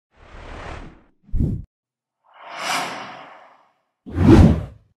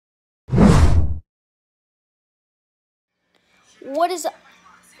What is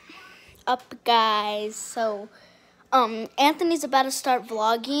up, guys? So, Anthony's about to start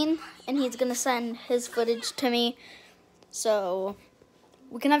vlogging, and he's gonna send his footage to me, so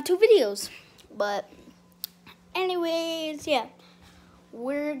we can have 2 videos. But, anyways, yeah,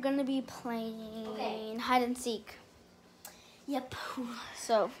 we're gonna be playing hide and seek. Yep.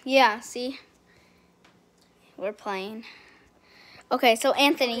 So, yeah, see, we're playing. Okay, so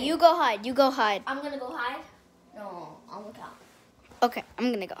Anthony, you go hide. You go hide. I'm gonna go hide. No, I'm gonna count. Okay,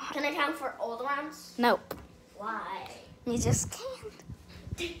 I'm gonna go hide. Can I count for all the rounds? Nope. Why? You just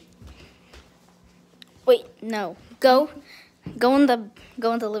can't. Wait, no. Go in the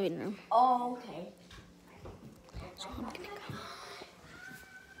living room. Oh, okay. So I'm gonna go.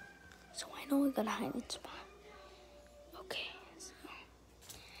 So I know we got a hiding spot. Okay, so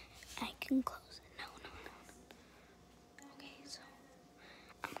I can close it. No. Okay, so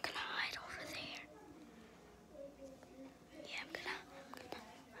I'm gonna hide over there. Yeah, I'm gonna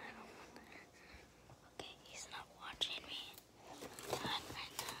hide over there. Okay, he's not watching me. Hide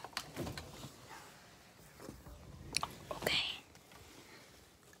right now. Okay.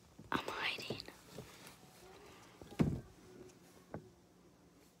 I'm hiding.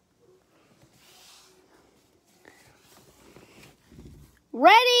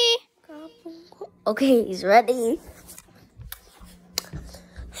 Ready? Okay, he's ready.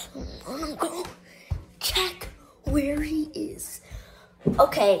 I'm gonna go check where he is.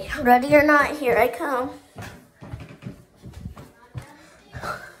 Okay, ready or not, here I come.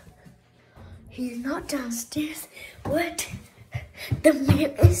 He's not downstairs. What? Then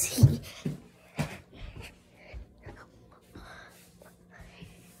where is he?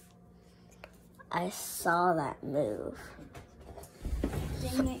 I saw that move.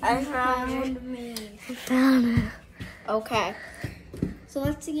 I found me. I found him. Okay. So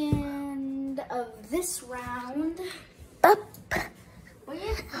that's the end of this round. Up. Oh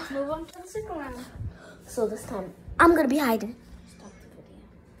yeah, let's move on to the second round. So this time, I'm gonna be hiding. Stop the video.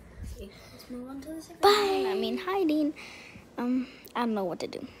 Okay, let's move on to the second Bye. round. I mean hiding. I don't know what to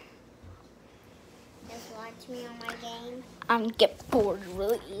do. Just watch me on my game. I'm get bored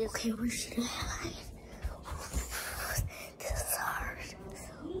really easy. Okay, where should I hide? This is hard.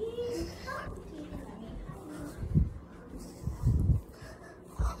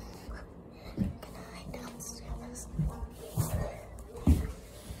 I'm gonna hide downstairs.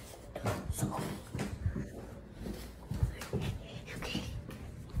 Okay.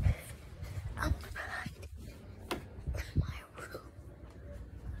 I'm gonna hide in my room.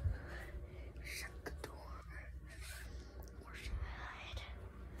 Shut the door. Where should I hide?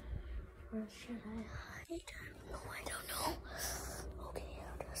 Where should I hide? No, I don't know. Okay,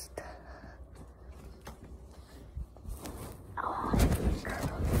 I'll just.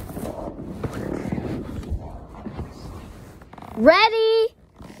 Ready?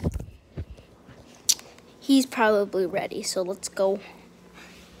 He's probably ready, so let's go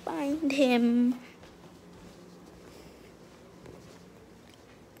find him.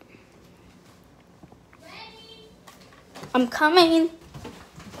 Ready? I'm coming.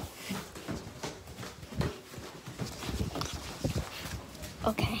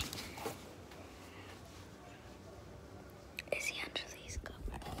 Okay. Is he under these covers?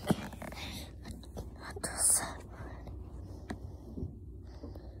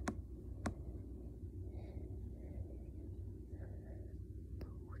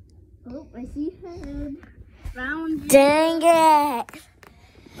 Oh, I see him. Found you. Dang it!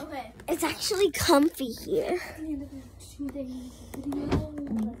 Okay. It's actually comfy here. At the end of the 2 days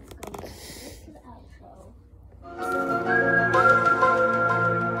video.